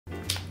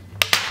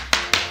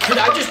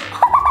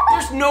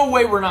There's no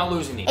way we're not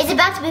losing these. It's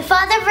about to be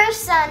father versus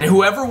son. And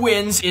whoever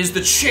wins is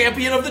the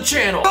champion of the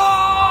channel.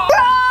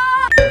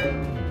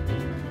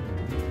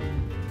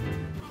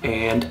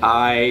 And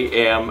I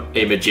am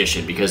a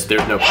magician because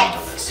there's no paint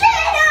on this.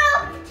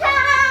 Spin-off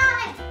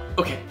time!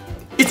 Okay.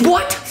 It's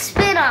what?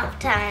 Spin-off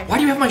time. Why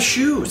do you have my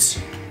shoes?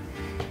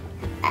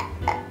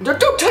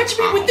 Don't touch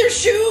me with their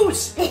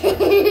shoes!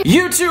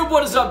 YouTube,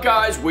 what is up,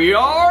 guys? We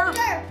are...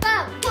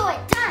 Turbo Toy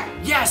Time!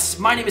 Yes,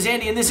 my name is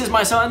Andy and this is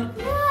my son.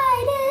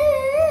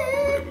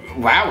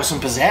 Wow, with some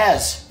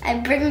pizzazz.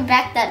 I'm bringing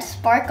back that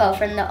sparkle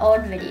from the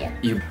old video.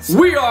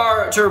 We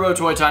are Turbo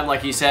Toy Time,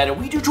 like he said, and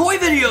we do toy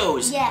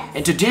videos. Yes.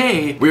 And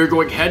today, we are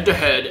going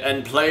head-to-head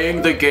and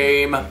playing the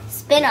game...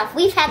 Spin-off.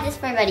 We've had this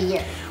for about a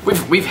year.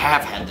 We've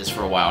had this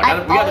for a while.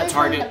 We got a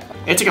target.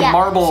 It's like a Yeah.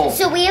 marble...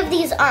 So we have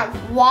these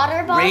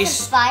water balls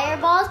Race. and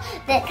fireballs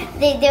that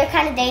they're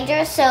kind of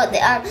dangerous. So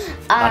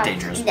Not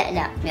dangerous.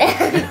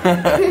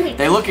 No.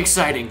 They look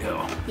exciting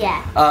though.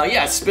 Yeah.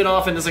 Yeah, spin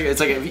off and it's like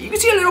you can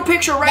see a little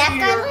picture right That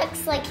here. guy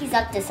looks like he's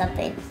up to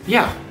something.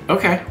 Yeah.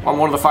 Okay. On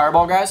one of the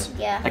fireball guys.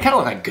 Yeah. They kind of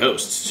look like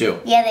ghosts too.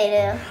 Yeah, they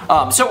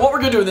do. So what we're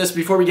gonna do with this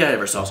before we get ahead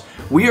of ourselves,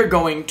 we are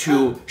going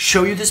to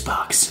show you this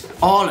box,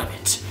 all of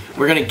it.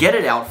 We're gonna get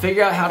it out,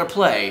 figure out how to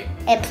play,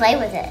 And play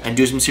with it. and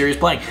do some serious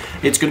playing.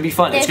 It's gonna be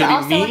fun. It's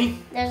gonna be me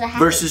There's a happy-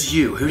 versus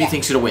you. Who do you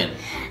think's gonna win?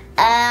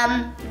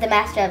 The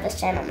master of this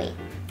channel, me.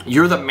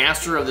 You're the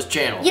master of this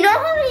channel. You know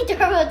how many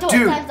Turbo Toy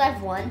Dude. times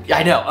I've won?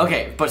 I know.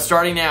 Okay, but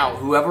starting now,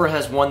 whoever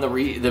has won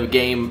the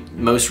game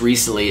most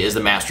recently is the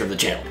master of the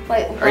channel.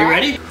 Wait, Are you what?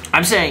 ready?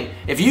 I'm saying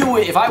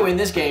if I win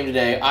this game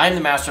today, I'm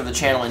the master of the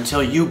channel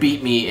until you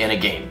beat me in a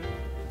game,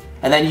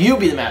 and then you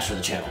be the master of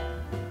the channel.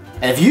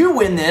 And if you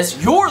win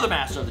this, you're the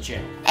master of the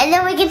channel. And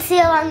then we can see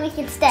how long we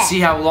can stay. See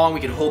how long we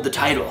can hold the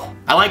title.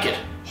 I like it.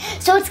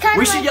 So it's kind of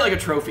We like... should get like a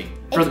trophy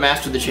for the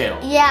master of the channel.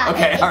 Yeah,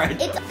 Okay, it's-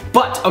 alright.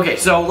 But, okay,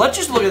 so let's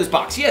just look at this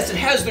box. Yes, it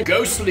has the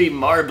ghostly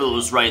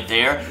marbles right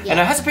there. Yeah. And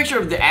it has a picture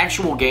of the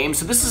actual game.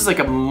 So this is like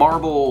a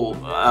marble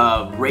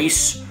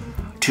race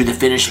to the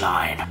finish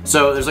line.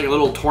 So there's like a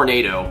little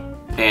tornado.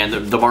 And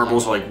the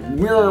marbles are like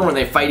when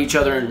they fight each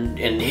other and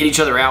hit each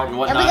other out and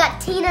whatnot. And we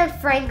got Tina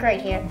and Frank right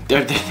here.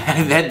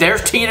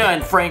 There's Tina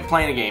and Frank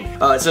playing a game.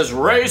 It says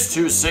race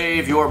to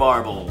save your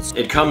marbles.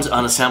 It comes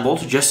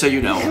unassembled, just so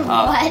you know.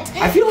 What?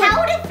 I feel like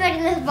How would it fit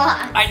in this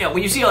box? I know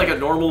when you see like a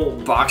normal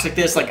box like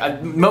this,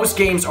 like most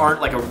games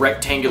aren't like a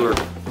rectangular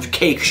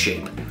cake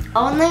shape.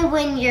 Only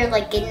when you're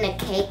like getting a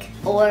cake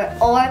or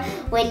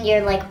when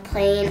you're like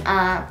playing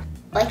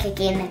like a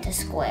game that's a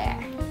square.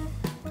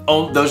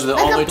 Oh, those are the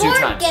Like a only two board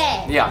times.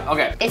 game. Yeah,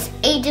 okay. It's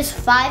ages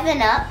 5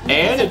 and up. And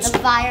because it's- of the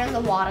fire and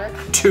the water.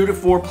 2 to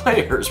 4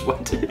 players.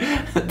 What?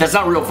 That's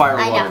not real fire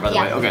and I water, know, by the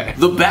yeah. way. Okay.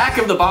 The back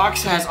of the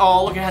box has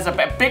look, it has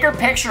a bigger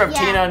picture of Yeah.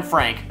 Tina and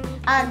Frank.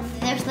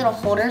 There's little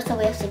holders so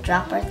we have to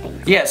drop our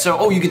things. Yeah,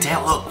 so you can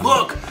tell.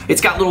 Look.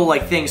 It's got little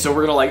like things. So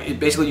we're gonna like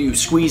basically you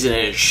squeeze it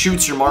and it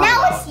shoots your marble.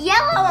 Now out. it's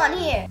yellow on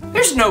here.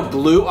 There's no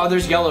blue. Oh,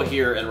 there's yellow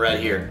here and red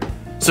here.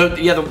 So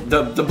yeah,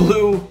 the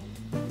blue.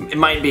 It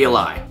might be a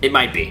lie. It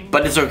might be,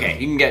 but it's okay.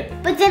 You can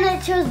get. But then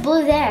it shows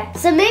blue there.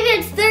 So maybe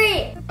it's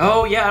 3.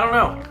 Oh yeah, I don't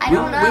know. I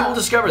don't know. We will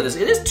discover this.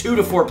 It is 2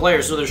 to 4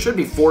 players, so there should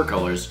be 4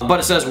 colors. But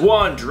it says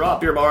 1,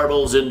 drop your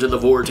marbles into the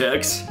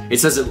vortex.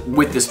 It says it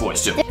with this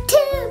voice too. 2,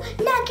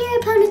 knock your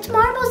opponent's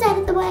marbles out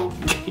of the way.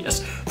 Yes.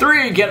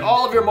 3, get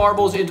all of your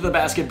marbles into the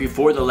basket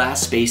before the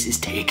last space is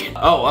taken.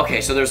 Oh, okay.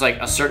 So there's like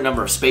a certain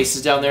number of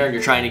spaces down there, and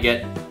you're trying to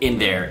get in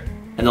there.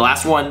 And the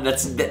last one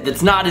that's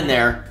not in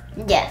there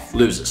Yes.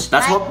 loses.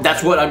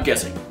 That's what I'm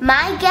guessing.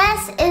 My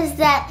guess is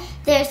that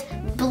there's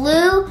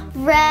blue,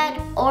 red,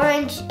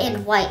 orange,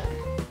 and white.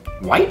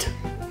 White?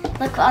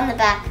 Look on the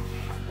back.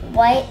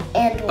 White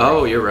and white.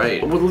 Oh, you're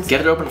right. Well, let's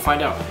get it open and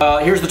find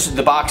out. Here's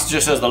the box.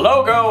 Just says the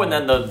logo, and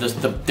then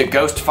the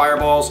ghost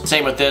fireballs.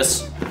 Same with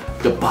this.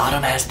 The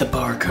bottom has the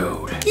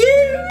barcode.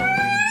 Yeah.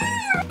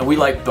 And we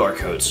like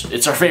barcodes.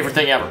 It's our favorite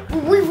thing ever.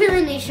 We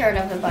really need a shirt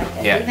of the barcode.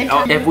 We've been Yeah.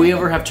 talking If we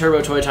ever have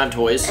Turbo Toy Time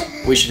toys,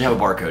 we should have a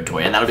barcode toy,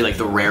 and that'll be like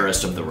the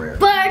rarest of the rare.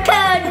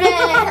 Barcode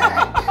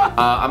man!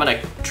 I'm gonna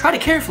try to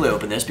carefully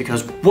open this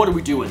because what do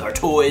we do with our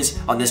toys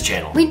on this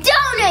channel? We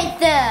donate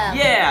them!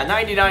 Yeah,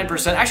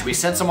 99%. Actually, we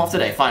sent some off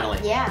today, finally.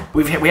 Yeah.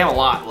 We have a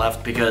lot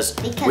left because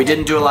we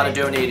didn't do a lot of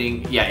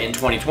donating, in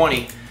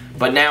 2020.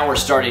 But now we're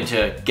starting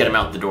to get them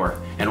out the door.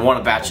 And one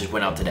of the batches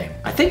went out today.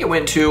 I think it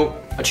went to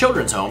a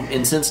children's home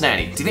in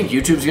Cincinnati. Do you think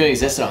YouTube's gonna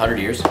exist in 100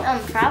 years?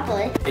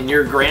 Probably. And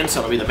your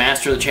grandson will be the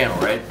master of the channel,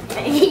 right?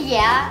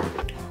 Yeah.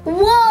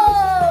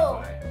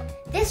 Whoa!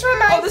 This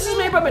reminds me. Oh, this is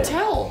made by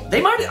Mattel.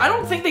 I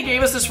don't think they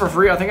gave us this for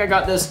free. I think I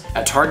got this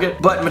at Target.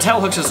 But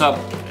Mattel hooks us up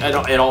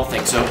at all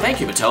things. So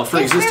thank you, Mattel, for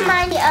This existing.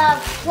 reminds me of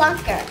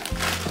Plunker.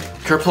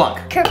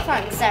 Kerplunk.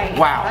 Kerplunk, sorry.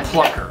 Wow,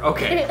 Plunker,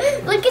 okay.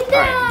 Look at All that.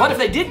 right, but if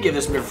they did give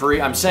this me for free,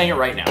 I'm saying it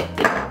right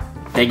now.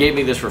 They gave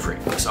me this for free.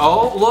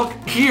 Oh, look,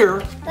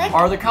 here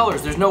are the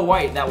colors. There's no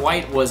white. That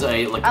white was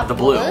the blue.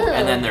 blue.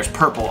 And then there's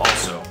purple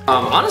also.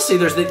 Honestly,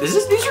 these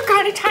are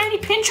kind of tiny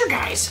pincher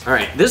guys. All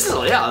right, this is,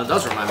 yeah, it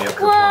does remind me of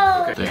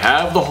Kerplunk. Okay. They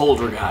have the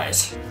holder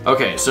guys.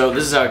 Okay, so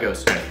this is how it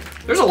goes. Okay.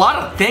 There's a lot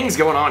of things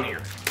going on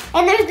here.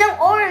 And there's no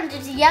orange,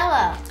 it's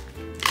yellow.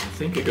 I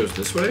think it goes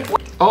this way.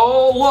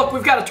 Oh, look,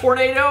 we've got a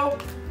tornado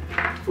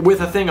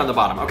with a thing on the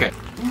bottom. Okay.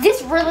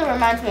 This really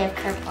reminds me of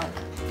Kerplunk.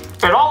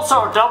 It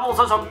also doubles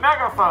as a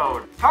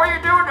megaphone. How are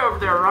you doing over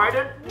there,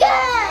 Ryden?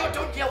 Good!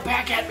 Don't yell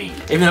back at me.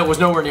 Even though it was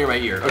nowhere near my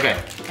ear. Okay.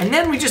 And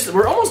then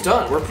we're almost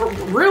done.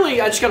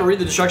 Really, I just gotta read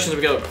the instructions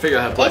and we gotta figure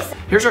out how to play.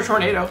 Here's our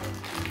tornado.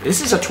 This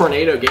is a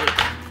tornado game.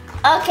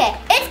 Okay,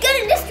 it's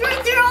gonna destroy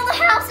through all the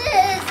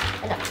houses.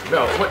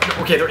 No,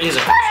 okay, there is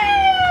a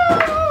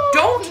house.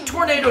 Don't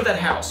tornado that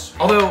house.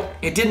 Although,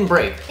 it didn't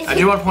break. I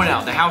do want to point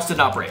out, the house did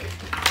not break.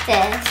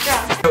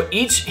 So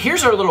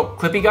here's our little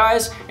clippy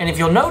guys, and if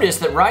you'll notice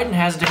that Ryden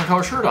has a different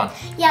color shirt on.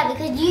 Yeah,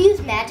 because you use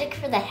magic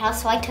for that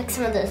house, so I took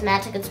some of those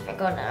magic and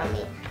sprinkled it on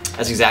me.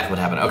 That's exactly what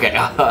happened. Okay,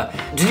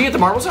 did you get the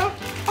marbles out?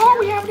 Oh,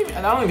 we haven't even,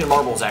 I don't even get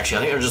marbles actually.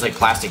 I think they're just like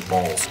plastic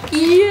balls.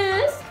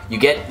 Yes. You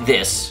get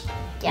this,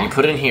 and you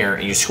put it in here,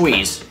 and you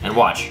squeeze, and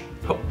watch.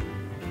 Oh.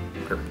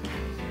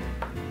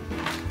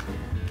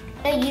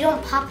 No, you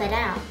don't pop it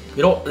out.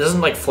 You don't, it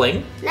doesn't like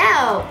fling?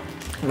 No.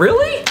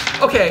 Really?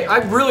 Okay, I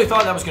really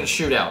thought that was gonna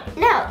shoot out.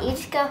 No, you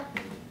just go.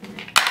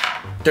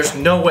 There's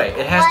no way.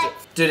 It has to.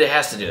 Dude, it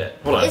has to do that.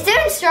 Hold on. Is there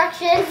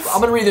instructions?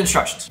 I'm gonna read the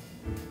instructions.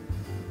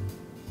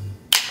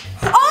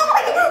 Oh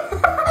my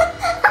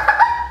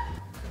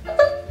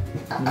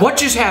god! What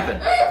just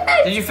happened?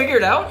 Did you figure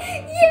it out?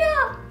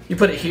 Yeah. You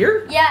put it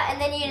here? Yeah, and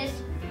then you just.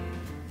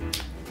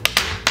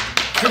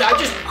 Dude,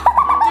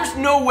 there's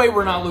no way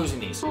we're not losing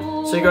these.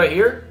 So you go right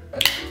here.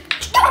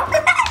 How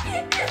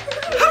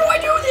do I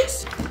do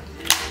this?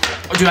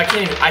 Oh, dude, I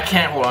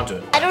can't hold on to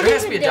it. There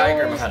has to be a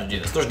diagram of how to do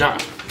this. There's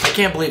not. I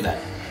can't believe that.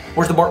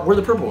 Where'd the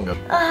purple one go?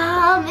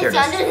 It's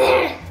under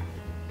there.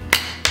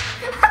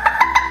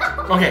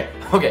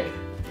 Okay.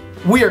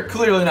 We are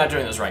clearly not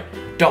doing this right.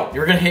 Don't.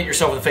 You're gonna hit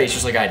yourself in the face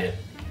just like I did.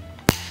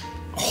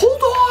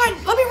 Hold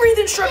on. Let me read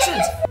the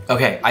instructions.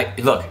 Okay.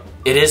 Look.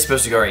 It is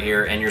supposed to go right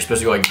here, and you're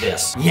supposed to go like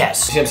this.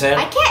 Yes. You see what I'm saying?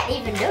 I can't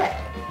even do it.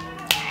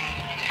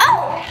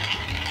 Oh.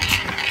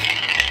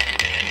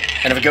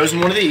 And if it goes in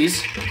one of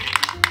these,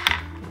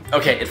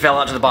 okay, it fell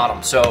out to the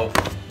bottom. So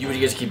you would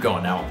just keep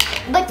going now.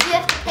 But you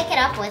have to pick it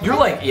up with. You're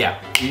like,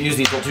 yeah. You use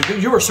these little two.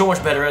 You are so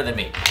much better than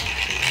me.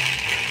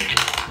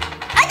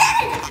 I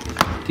did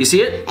it. Do you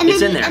see it? And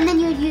it's in there. And then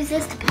you use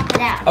this to pop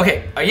it out.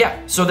 Okay. Yeah.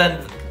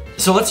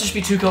 So let's just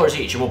be 2 colors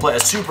each, and we'll play a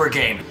super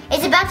game.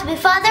 It's about to be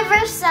father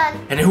versus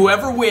son. And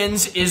whoever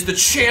wins is the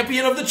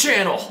champion of the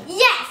channel.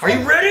 Yes. Are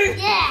you ready?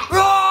 Yeah.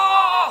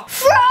 Ah!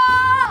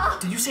 Frog.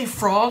 Did you say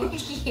frog?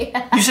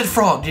 Yeah. You said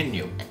frog, didn't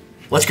you?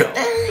 Let's go.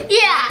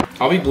 Yeah.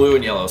 I'll be blue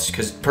and yellow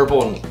because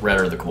purple and red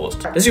are the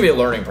coolest. This is gonna be a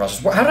learning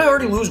process. How did I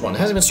already lose one? It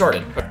hasn't even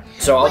started.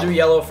 So I'll do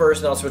yellow first,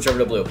 and then I'll switch over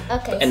to blue.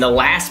 Okay. And the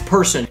last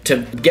person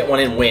to get one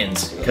in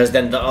wins, because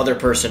then the other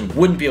person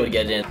wouldn't be able to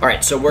get it in. All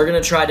right, so we're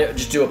gonna try to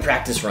just do a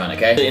practice run,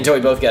 okay? Until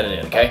we both get it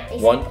in, okay?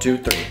 1, 2,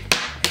 3.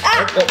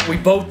 Ah. Oh, we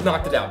both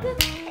knocked it out.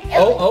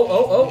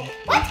 Oh.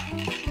 What?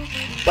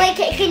 Wait,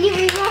 can you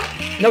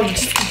reroll? No,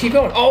 just keep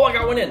going. Oh, I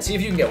got one in. See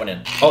if you can get one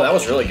in. Oh, that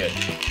was really good.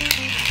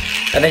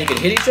 And then you can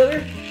hit each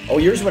other. Oh,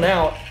 yours went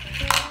out.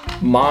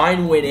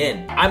 Mine went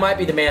in. I might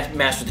be the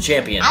master, the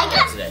champion. I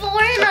got today.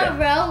 4 in a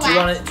row. Do you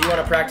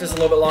want to practice a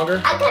little bit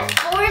longer? I got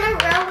 4 in a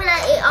row when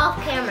I ate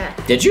off camera.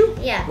 Did you?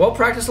 Yeah. Well,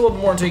 practice a little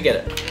bit more until you get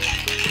it.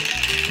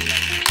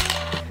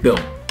 Boom.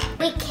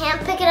 We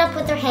can't pick it up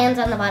with our hands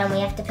on the bottom. We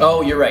have to pick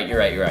Oh, you're right.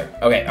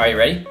 Okay, are you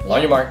ready?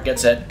 On your mark, get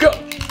set, go.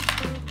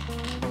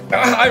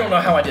 I don't know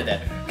how I did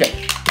that.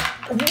 Okay.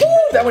 Woo,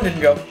 that one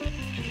didn't go.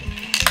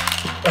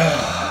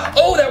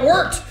 Oh, that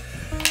worked.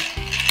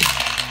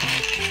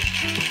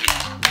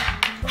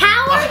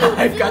 How are you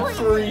I've got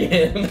 3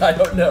 in. I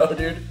don't know,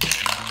 dude.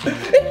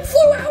 It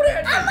flew out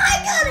at me. Oh my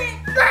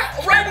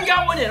god! Ryden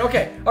got one in.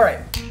 Okay, all right.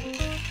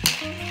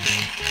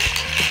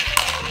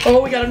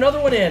 Oh, we got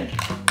another one in.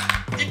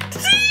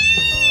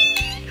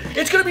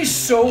 It's gonna be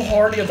so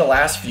hard to get the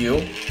last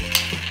few.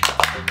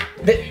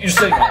 You're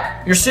sitting on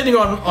it. You're sitting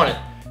on it.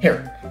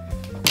 Here.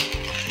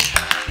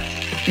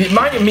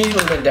 Mine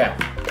immediately went down.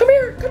 Come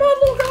here. Come on,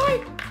 little guy.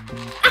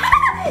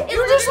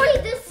 You just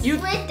like this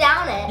slid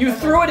down it. You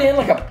threw it in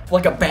like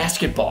a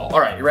basketball.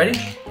 All right, you ready?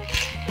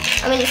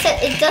 I mean,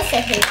 it does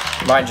say hey.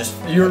 Mine just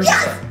yours.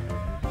 Yes!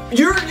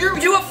 You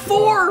have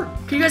 4.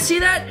 Can you guys see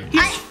that?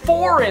 He's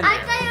 4 in there. I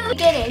thought you were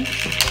getting.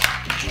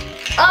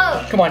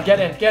 Oh. Come on, get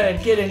in.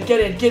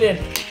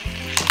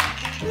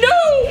 No!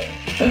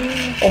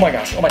 Oh my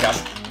gosh. My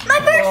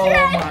first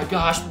try. Oh my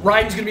gosh.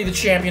 Ryden's gonna be the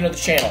champion of the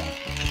channel.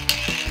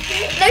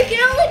 There can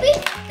only be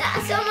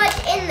so much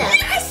in there.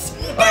 Yes!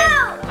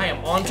 No! I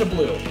am on to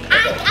blue.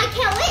 I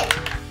can't win.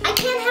 I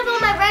can't have all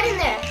my red in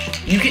there.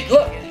 You can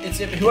look. It's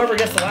whoever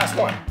gets the last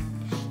one.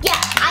 Yeah,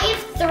 I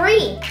have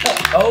 3.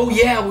 Oh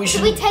yeah, we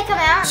Should we take them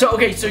out? So,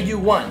 okay, so you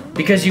won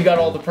because you got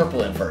all the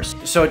purple in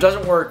first. So it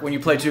doesn't work when you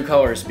play 2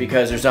 colors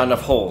because there's not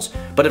enough holes.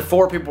 But if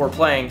 4 people were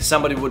playing,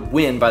 somebody would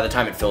win by the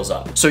time it fills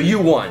up. So you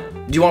won.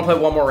 Do you want to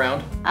play one more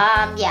round?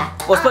 Yeah.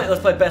 Let's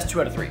play best 2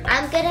 out of 3.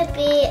 I'm gonna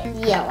be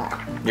yellow.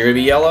 You're gonna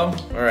be yellow?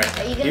 All right.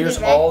 Are you gonna Here's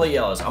be red? all the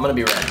yellows. I'm gonna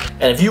be red.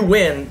 And if you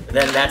win,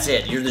 then that's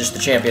it. You're just the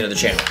champion of the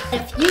channel.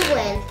 If you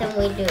win, then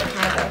we do a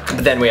tiebreaker.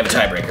 But then we have a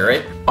tiebreaker,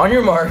 right? On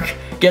your mark,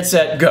 get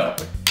set, go.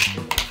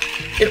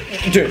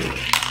 Dude,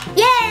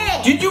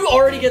 Yay! did you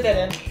already get that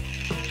in?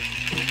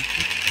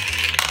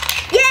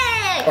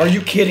 Yay! Are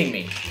you kidding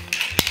me?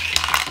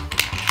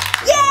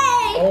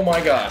 Yay! Oh my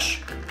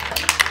gosh.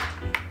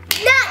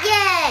 Not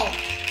yay!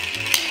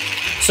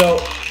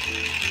 So,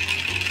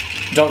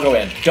 don't go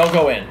in. Don't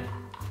go in.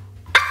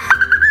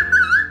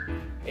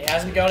 It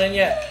hasn't gone in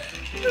yet.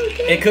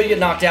 It could get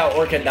knocked out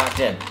or it get knocked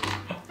in.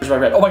 Where's my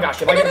red? Oh my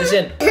gosh, if I get this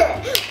in.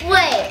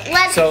 Wait,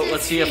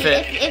 let's see if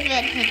it hits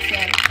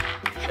in.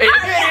 It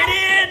hit it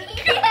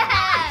in!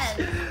 Yes!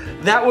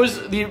 That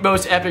was the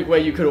most epic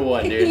way you could have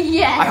won, dude.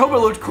 Yes. I hope it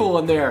looked cool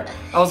in there.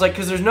 I was like,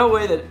 because there's no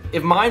way that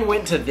if mine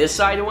went to this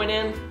side and went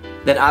in,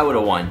 then I would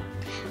have won.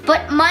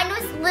 But mine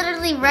was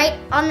literally right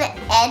on the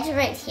edge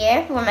right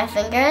here where my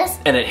finger is.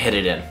 And it hit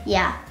it in.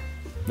 Yeah.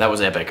 That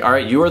was epic. All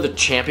right, you are the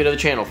champion of the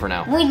channel for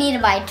now. We need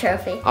to buy a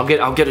trophy. I'll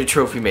get a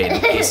trophy made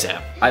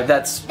ASAP.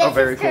 That's a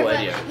very cool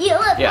idea.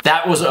 Yeah.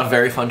 That was a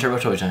very fun Turbo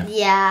Toy time.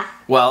 Yeah.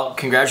 Well,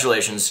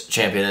 congratulations,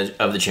 champion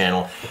of the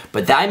channel.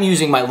 But I'm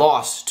using my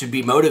loss to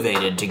be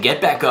motivated to get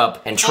back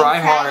up and try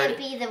hard. to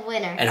be the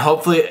winner. And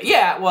hopefully,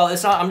 yeah, well,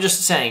 it's not, I'm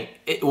just saying,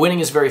 winning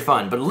is very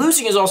fun, but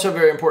losing is also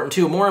very important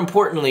too. More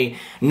importantly,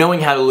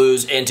 knowing how to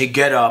lose and to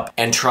get up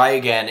and try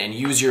again and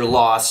use your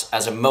loss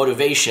as a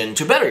motivation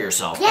to better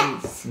yourself.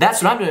 Yes. And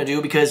that's what I'm gonna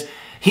do because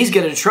he's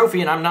getting a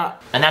trophy and I'm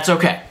not. And that's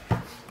okay.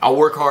 I'll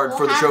work hard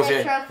for the trophy.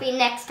 We'll have the trophy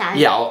next time.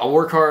 Yeah, I'll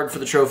work hard for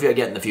the trophy I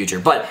get in the future.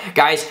 But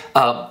guys,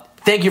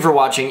 thank you for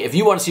watching. If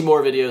you want to see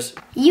more videos,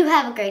 you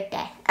have a great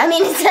day. I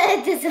mean,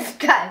 hit the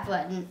subscribe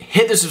button.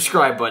 Hit the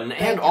subscribe button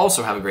and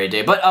also have a great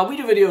day. But we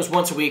do videos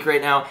once a week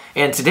right now,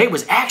 and today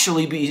was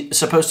actually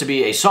supposed to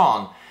be a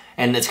song,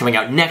 and it's coming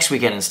out next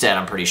weekend instead,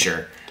 I'm pretty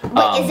sure.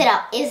 Wait,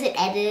 is it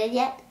edited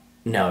yet?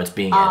 No, it's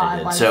being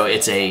edited. So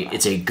it's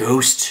a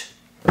ghost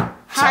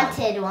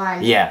haunted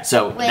one. Yeah,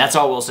 so that's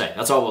all we'll say.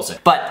 That's all we'll say.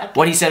 But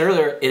what he said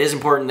earlier, it is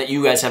important that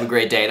you guys have a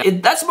great day.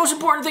 That's the most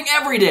important thing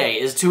every day,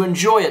 is to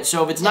enjoy it.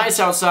 So if it's nice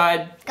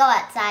outside, go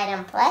outside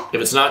and play. If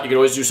it's not, you can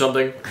always do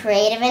something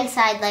creative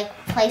inside, like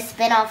play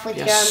spin-off with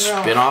your own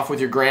room. Spin off with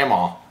your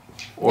grandma.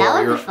 Or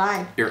that would be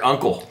fun. Your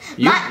uncle.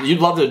 You'd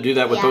love to do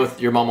that with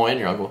both your mama and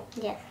your uncle.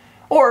 Yeah.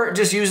 Or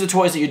just use the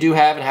toys that you do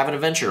have and have an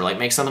adventure. Like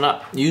make something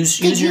up. Use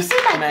your imagination. Did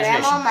you see my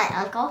grandma and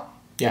my uncle?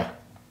 Yeah.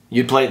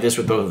 You'd play this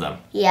with both of them.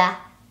 Yeah.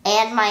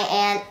 And my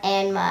aunt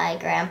and my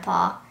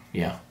grandpa.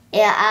 Yeah.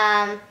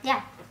 Yeah,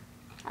 yeah.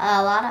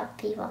 A lot of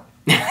people.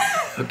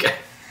 Okay.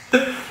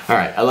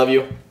 Alright, I love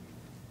you.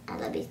 I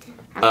love you too.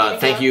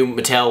 Thank you,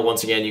 Mattel,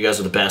 once again. You guys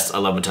are the best. I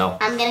love Mattel.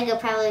 I'm gonna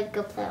probably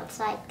go play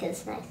outside because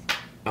it's nice.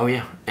 Oh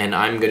yeah, and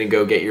I'm gonna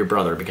go get your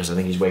brother because I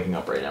think he's waking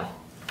up right now.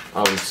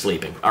 Oh, he's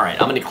sleeping.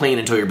 Alright, I'm gonna clean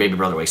until your baby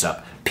brother wakes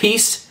up.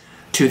 Peace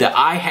to the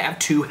I Have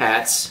Two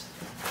Hats.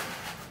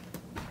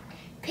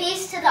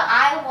 Peace to the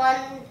I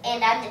won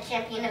and I'm the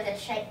champion of the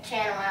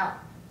channel out.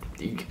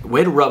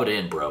 Way to rub it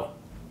in, bro.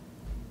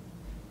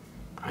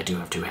 I do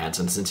have two hats,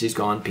 and since he's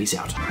gone, peace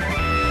out.